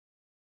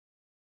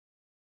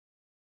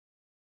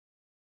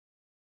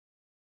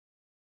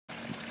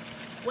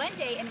One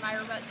day in my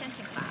remote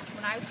sensing class,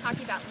 when I was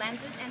talking about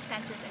lenses and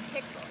sensors and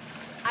pixels,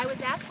 I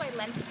was asked why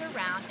lenses are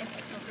round and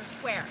pixels are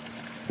square.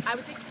 I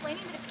was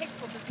explaining that a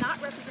pixel does not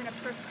represent a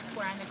perfect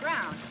square on the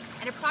ground,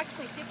 and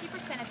approximately 50%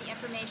 of the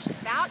information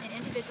about an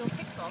individual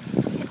pixel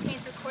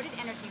contains recorded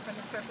energy from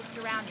the surface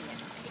surrounding it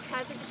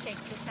because of the shape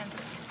of the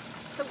sensors.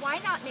 So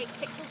why not make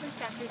pixels and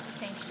sensors the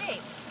same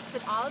shape so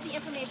that all of the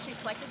information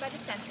collected by the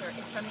sensor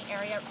is from the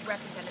area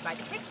represented by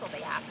the pixel,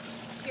 they asked.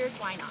 Here's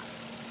why not.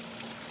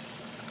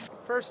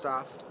 First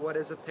off, what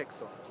is a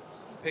pixel?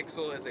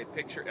 Pixel is a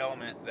picture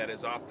element that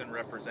is often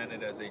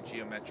represented as a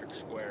geometric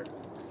square.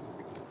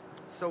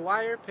 So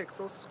why are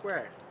pixels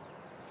square?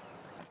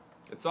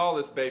 It's all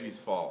this baby's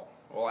fault.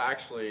 Well,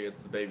 actually,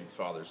 it's the baby's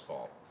father's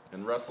fault.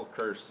 And Russell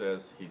Kirsch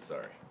says he's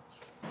sorry.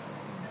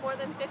 More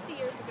than 50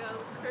 years ago,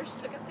 Kirsch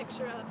took a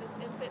picture of his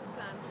infant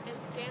son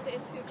and scanned it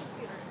into a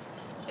computer.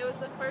 It was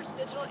the first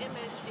digital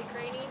image, a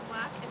grainy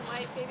black and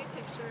white baby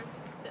picture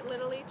that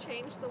literally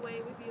changed the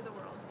way we view the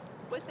world.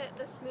 With it,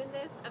 the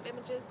smoothness of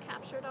images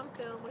captured on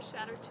film was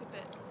shattered to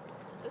bits.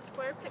 The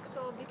square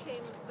pixel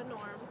became the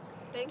norm,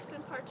 thanks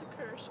in part to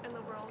Kirsch, and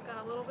the world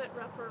got a little bit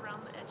rougher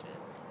around the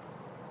edges.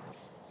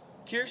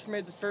 Kirsch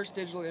made the first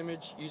digital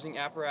image using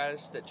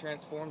apparatus that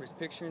transformed his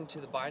picture into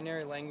the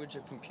binary language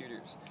of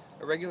computers,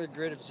 a regular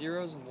grid of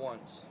zeros and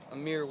ones, a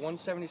mere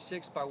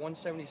 176 by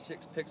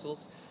 176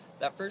 pixels.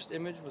 That first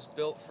image was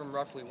built from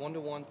roughly 1 to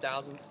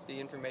 1,000th the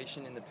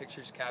information in the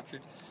pictures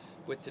captured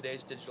with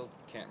today's digital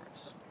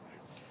cameras.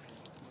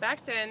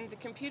 Back then, the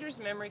computer's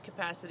memory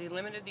capacity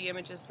limited the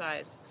image's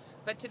size,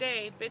 but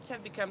today, bits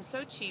have become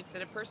so cheap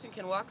that a person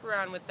can walk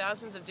around with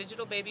thousands of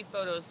digital baby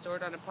photos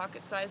stored on a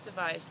pocket-sized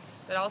device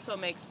that also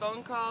makes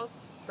phone calls,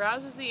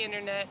 browses the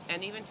internet,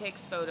 and even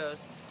takes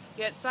photos.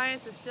 Yet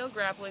science is still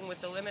grappling with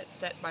the limits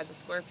set by the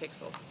square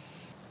pixel.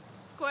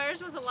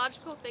 Squares was a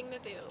logical thing to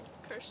do,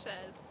 Kirsch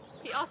says.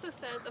 He also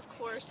says, of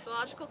course, the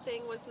logical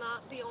thing was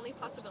not the only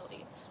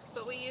possibility,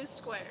 but we used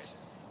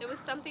squares. It was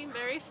something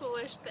very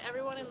foolish that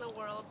everyone in the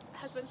world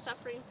has been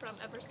suffering from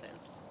ever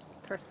since.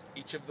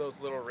 Each of those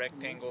little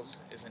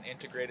rectangles is an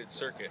integrated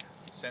circuit,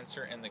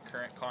 sensor in the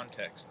current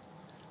context.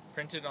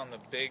 Printed on the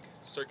big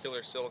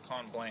circular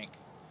silicon blank,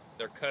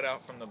 they're cut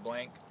out from the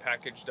blank,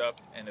 packaged up,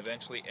 and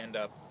eventually end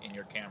up in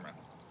your camera.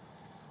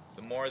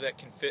 The more that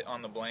can fit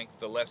on the blank,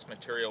 the less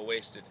material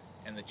wasted,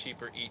 and the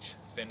cheaper each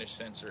finished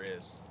sensor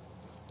is.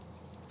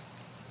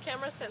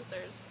 Camera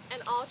sensors,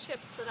 and all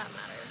chips for that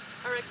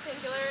matter, are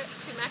rectangular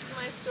to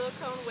maximize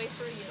silicone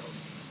wafer yield.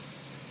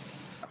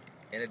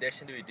 In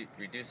addition to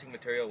reducing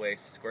material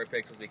waste, square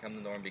pixels become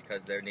the norm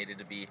because there needed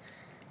to be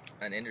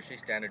an industry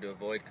standard to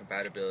avoid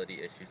compatibility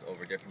issues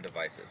over different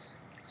devices.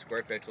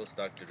 Square pixels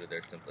stuck due to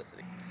their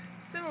simplicity.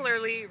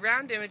 Similarly,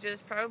 round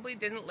images probably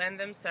didn't lend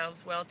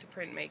themselves well to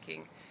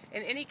printmaking.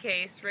 In any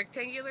case,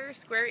 rectangular,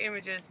 square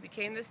images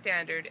became the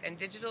standard, and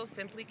digital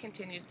simply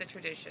continues the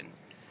tradition.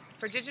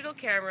 For digital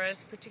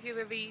cameras,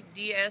 particularly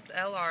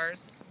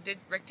DSLRs,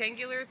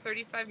 rectangular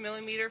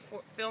 35mm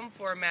film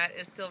format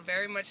is still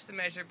very much the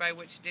measure by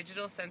which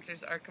digital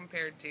sensors are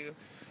compared to.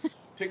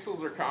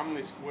 Pixels are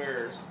commonly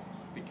squares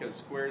because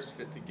squares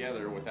fit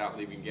together without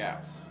leaving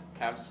gaps,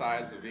 have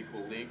sides of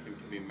equal length, and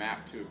can be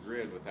mapped to a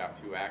grid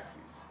without two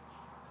axes,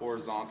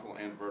 horizontal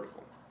and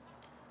vertical.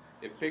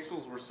 If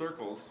pixels were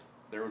circles,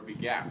 there would be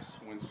gaps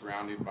when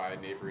surrounded by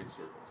neighboring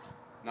circles.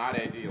 Not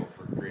ideal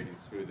for creating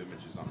smooth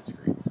images on the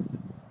screen.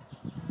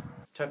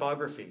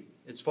 Typography.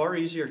 It's far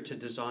easier to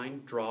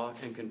design, draw,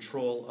 and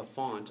control a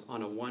font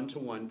on a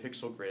 1-to-1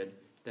 pixel grid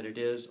than it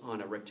is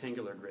on a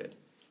rectangular grid.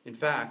 In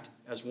fact,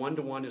 as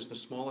 1-to-1 is the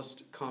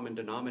smallest common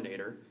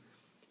denominator,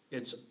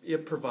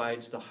 it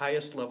provides the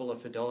highest level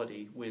of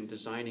fidelity when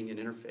designing an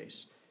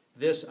interface.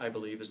 This, I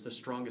believe, is the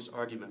strongest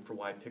argument for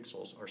why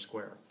pixels are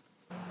square.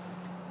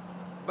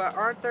 But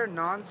aren't there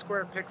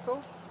non-square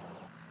pixels?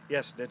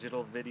 Yes,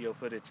 digital video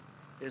footage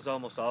is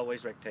almost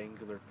always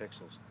rectangular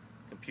pixels.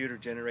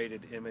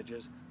 Computer-generated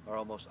images are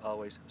almost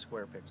always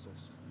square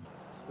pixels.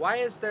 Why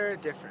is there a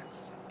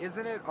difference?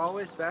 Isn't it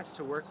always best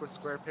to work with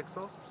square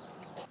pixels?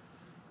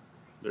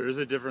 There is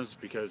a difference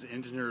because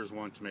engineers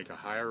want to make a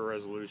higher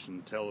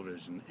resolution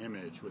television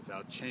image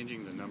without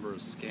changing the number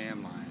of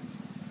scan lines.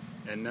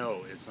 And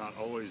no, it's not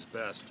always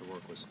best to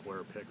work with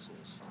square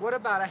pixels. What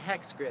about a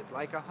hex grid,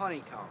 like a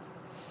honeycomb?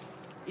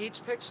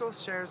 Each pixel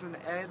shares an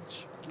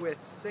edge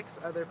with 6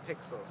 other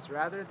pixels,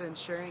 rather than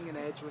sharing an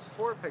edge with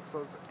 4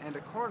 pixels and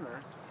a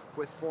corner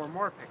with 4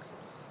 more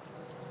pixels.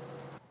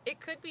 It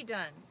could be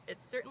done.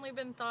 It's certainly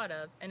been thought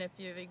of, and if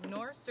you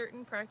ignore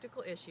certain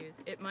practical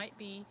issues, it might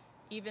be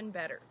even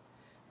better.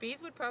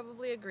 Bees would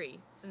probably agree,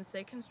 since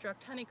they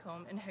construct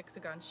honeycomb in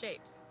hexagon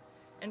shapes.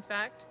 In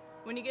fact,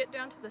 when you get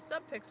down to the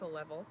subpixel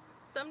level,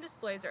 some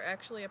displays are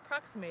actually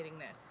approximating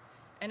this,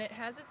 and it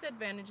has its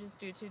advantages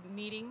due to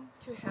needing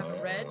to have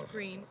a red,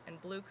 green,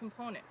 and blue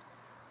component.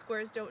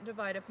 Squares don't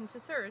divide up into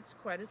thirds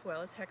quite as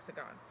well as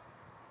hexagons.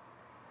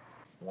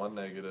 One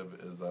negative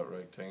is that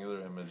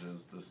rectangular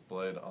images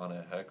displayed on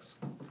a hex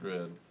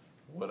grid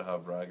would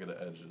have ragged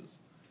edges.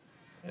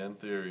 In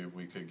theory,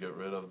 we could get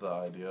rid of the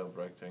idea of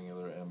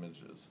rectangular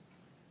images.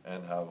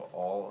 and have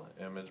all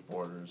image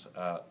borders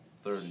at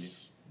 30,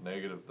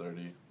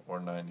 -30, or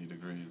 90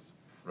 degrees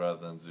rather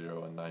than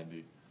 0 and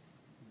 90.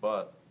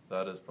 But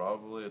that is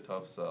probably a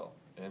tough sell.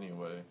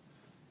 Anyway,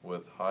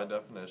 with high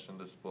definition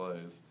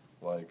displays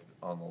like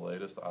on the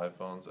latest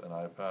iPhones and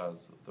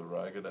iPads, the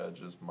ragged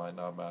edges might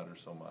not matter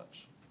so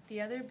much.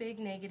 The other big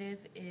negative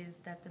is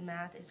that the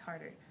math is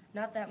harder.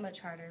 Not that much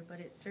harder, but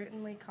it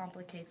certainly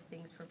complicates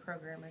things for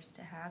programmers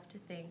to have to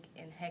think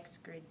in hex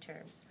grid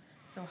terms.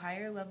 So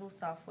higher level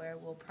software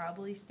will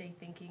probably stay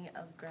thinking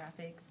of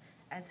graphics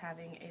as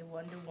having a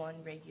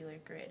one-to-one regular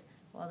grid,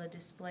 while the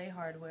display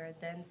hardware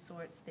then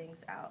sorts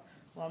things out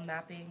while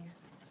mapping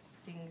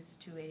things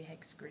to a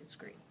hex grid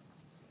screen.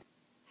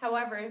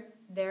 However,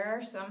 there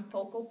are some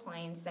focal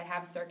planes that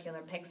have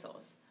circular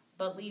pixels,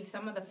 but leave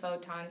some of the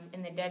photons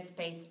in the dead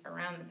space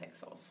around the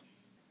pixels.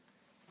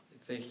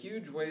 It's a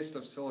huge waste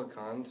of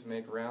silicon to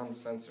make round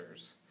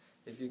sensors.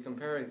 If you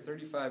compare a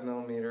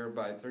 35mm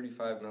by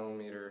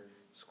 35mm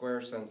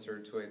square sensor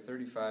to a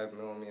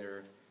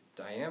 35mm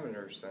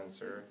diameter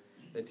sensor,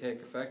 they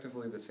take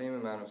effectively the same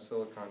amount of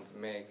silicon to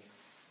make.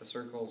 The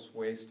circles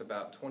waste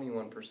about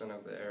 21%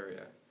 of the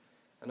area.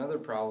 Another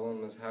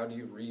problem is how do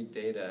you read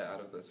data out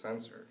of the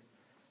sensor?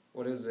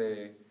 What is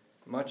a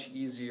much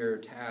easier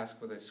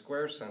task with a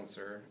square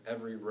sensor,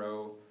 every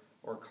row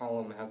or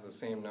column has the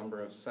same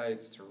number of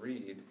sites to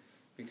read,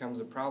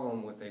 becomes a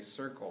problem with a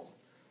circle.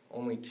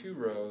 Only 2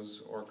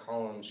 rows or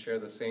columns share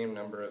the same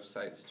number of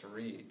sites to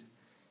read.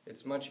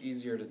 It's much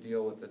easier to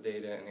deal with the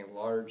data in a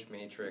large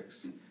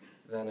matrix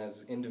than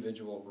as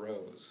individual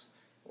rows.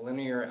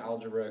 Linear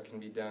algebra can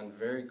be done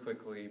very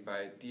quickly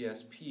by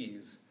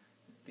DSPs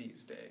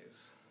these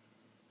days.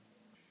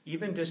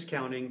 Even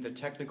discounting the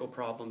technical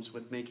problems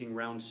with making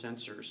round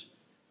sensors,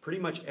 pretty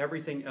much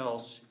everything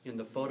else in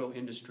the photo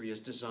industry is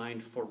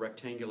designed for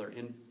rectangular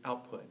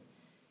output.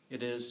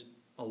 It is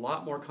a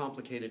lot more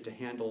complicated to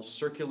handle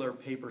circular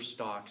paper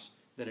stocks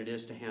than it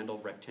is to handle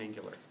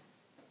rectangular.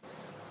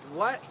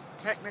 What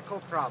technical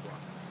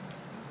problems?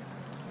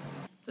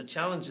 The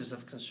challenges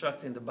of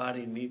constructing the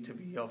body need to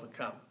be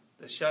overcome.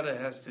 The shutter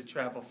has to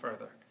travel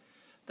further.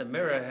 The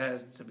mirror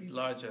has to be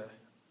larger.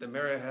 The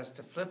mirror has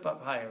to flip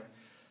up higher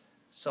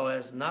so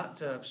as not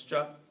to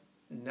obstruct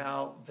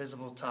now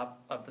visible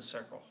top of the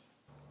circle.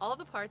 All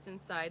the parts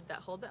inside that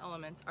hold the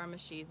elements are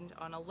machined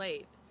on a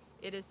lathe.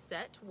 It is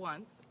set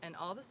once and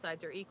all the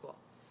sides are equal.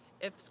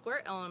 If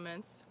square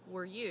elements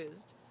were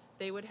used,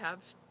 they would have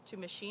to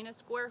machine a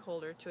square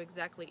holder to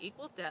exactly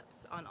equal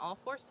depths on all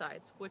 4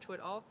 sides, which would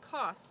all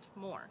cost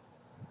more.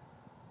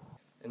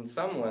 In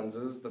some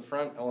lenses, the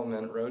front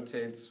element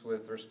rotates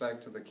with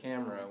respect to the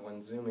camera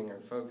when zooming or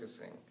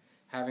focusing.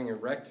 Having a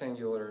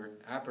rectangular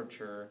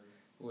aperture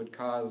would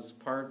cause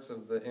parts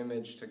of the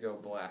image to go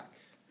black.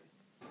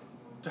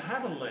 To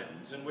have a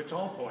lens in which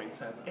all points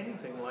have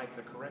anything like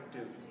the correct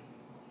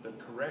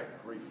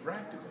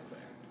refractive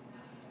effect,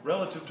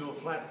 relative to a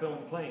flat film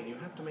plane, you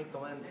have to make the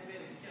lens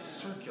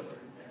circular.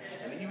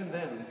 And even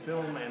then,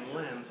 film and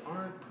lens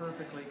aren't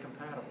perfectly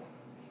compatible.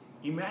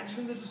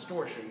 Imagine the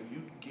distortion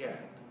you'd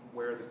get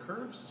where the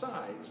curved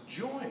sides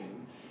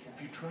join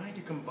if you tried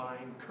to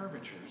combine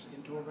curvatures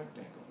into a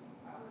rectangle.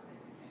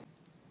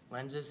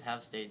 Lenses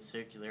have stayed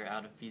circular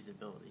out of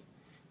feasibility.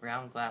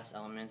 Round glass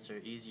elements are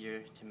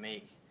easier to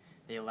make.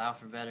 They allow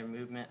for better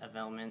movement of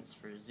elements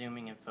for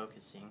zooming and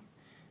focusing.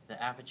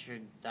 The aperture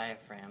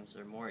diaphragms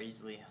are more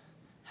easily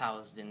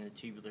housed in the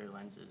tubular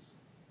lenses.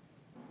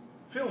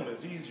 Film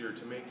is easier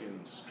to make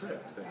in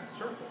strip than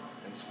circle,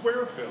 and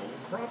square film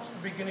crops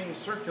the beginning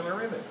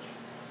circular image.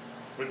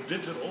 With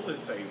digital,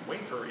 it's a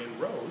wafer in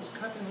rows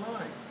cut in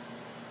lines.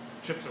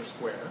 Chips are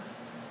square,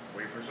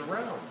 wafers are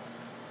round.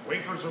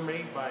 Wafers are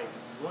made by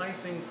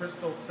slicing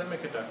crystal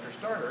semiconductor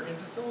starter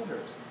into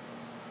cylinders.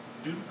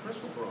 Due to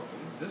crystal growing,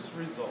 this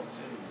results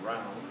in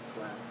round,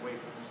 flat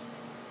wafers.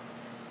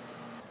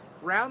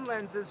 Round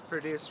lenses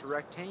produce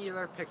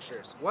rectangular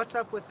pictures. What's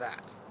up with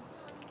that?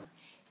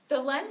 The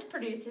lens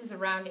produces a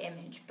round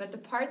image, but the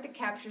part that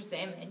captures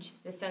the image,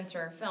 the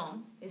sensor or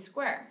film, is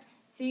square,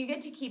 so you get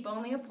to keep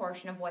only a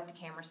portion of what the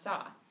camera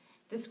saw.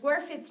 The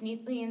square fits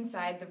neatly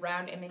inside the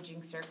round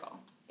imaging circle.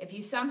 If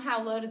you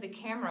somehow loaded the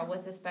camera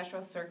with a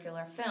special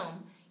circular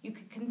film, you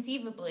could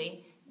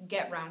conceivably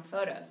get round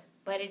photos,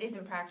 but it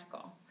isn't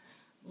practical.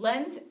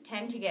 Lenses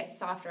tend to get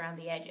soft around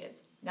the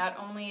edges. Not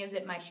only is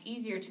it much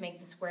easier to make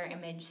the square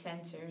image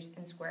sensors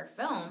and square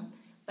film,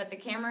 but the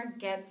camera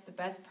gets the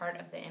best part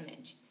of the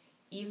image.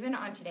 Even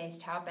on today's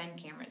top-end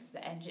cameras,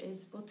 the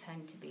edges will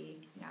tend to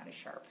be not as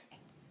sharp.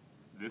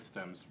 This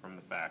stems from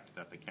the fact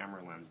that the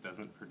camera lens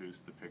doesn't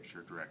produce the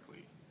picture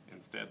directly.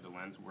 Instead, the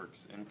lens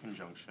works in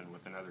conjunction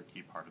with another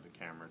key part of the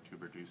camera to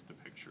produce the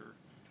picture.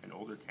 In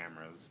older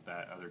cameras,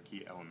 that other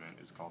key element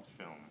is called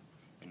film.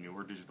 In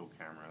newer digital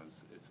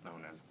cameras, it's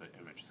known as the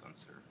image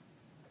sensor.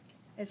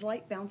 As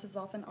light bounces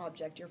off an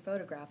object you're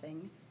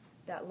photographing,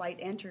 that light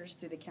enters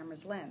through the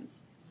camera's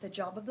lens. The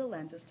job of the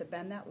lens is to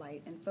bend that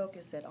light and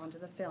focus it onto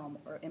the film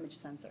or image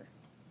sensor.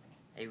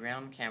 A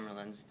round camera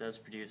lens does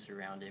produce a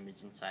round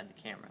image inside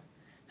the camera.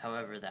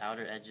 However, the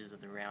outer edges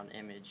of the round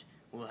image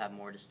will have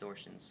more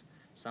distortions,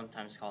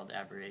 sometimes called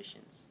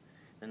aberrations,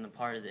 than the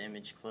part of the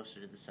image closer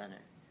to the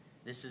center.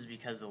 This is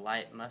because the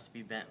light must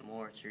be bent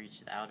more to reach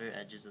the outer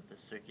edges of the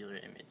circular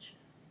image.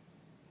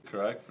 To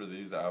correct for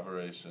these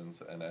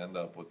aberrations and end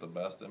up with the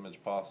best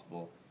image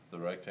possible, the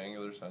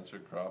rectangular sensor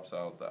crops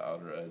out the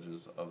outer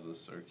edges of the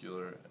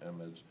circular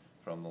image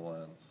from the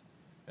lens.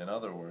 In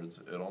other words,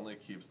 it only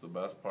keeps the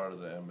best part of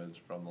the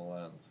image from the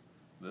lens.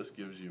 This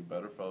gives you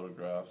better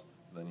photographs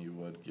than you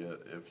would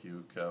get if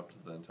you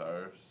kept the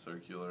entire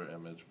circular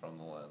image from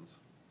the lens.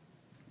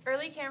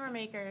 Early camera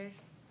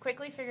makers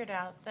quickly figured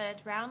out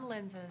that round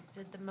lenses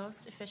did the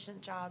most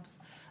efficient jobs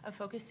of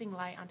focusing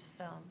light onto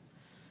film.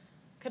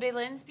 Could a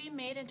lens be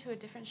made into a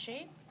different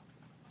shape,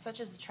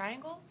 such as a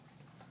triangle?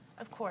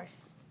 Of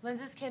course,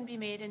 lenses can be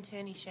made into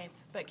any shape,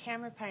 but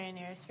camera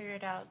pioneers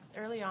figured out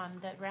early on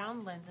that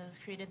round lenses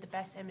created the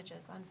best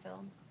images on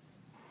film.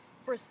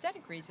 For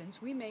aesthetic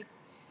reasons, we make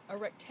a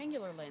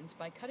rectangular lens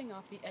by cutting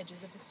off the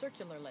edges of a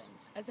circular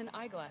lens, as in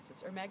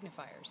eyeglasses or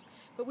magnifiers,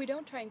 but we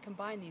don't try and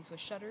combine these with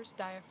shutters,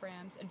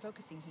 diaphragms, and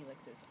focusing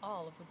helixes,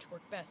 all of which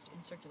work best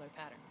in circular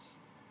patterns.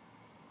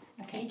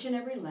 Each and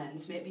every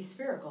lens, may it be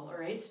spherical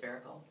or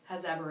aspherical,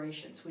 has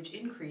aberrations which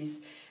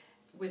increase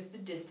with the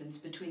distance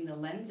between the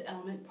lens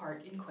element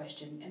part in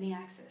question and the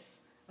axis.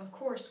 Of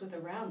course, with a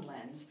round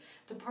lens,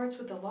 the parts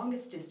with the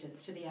longest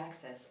distance to the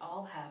axis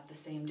all have the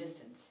same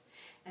distance,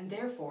 and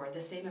therefore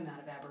the same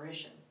amount of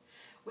aberration.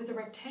 With a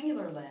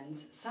rectangular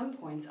lens, some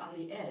points on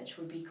the edge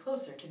would be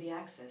closer to the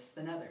axis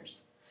than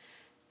others.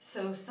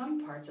 So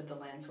some parts of the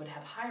lens would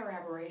have higher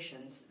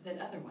aberrations than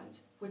other ones,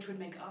 which would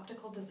make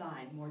optical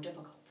design more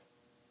difficult.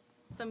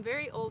 Some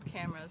very old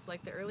cameras,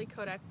 like the early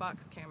Kodak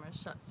box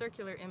cameras, shot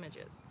circular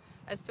images.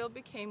 As film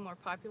became more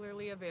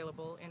popularly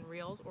available in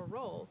reels or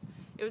rolls,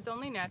 it was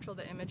only natural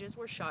that images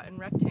were shot in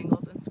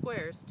rectangles and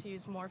squares to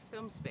use more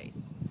film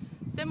space.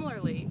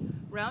 Similarly,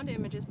 round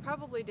images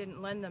probably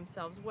didn't lend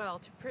themselves well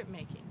to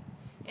printmaking.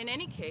 In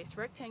any case,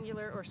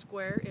 rectangular or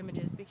square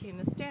images became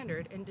the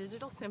standard, and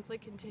digital simply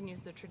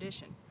continues the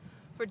tradition.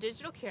 For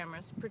digital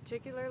cameras,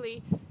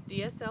 particularly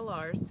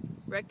DSLRs,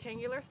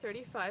 rectangular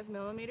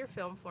 35mm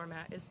film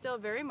format is still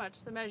very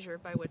much the measure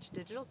by which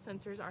digital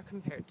sensors are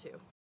compared to.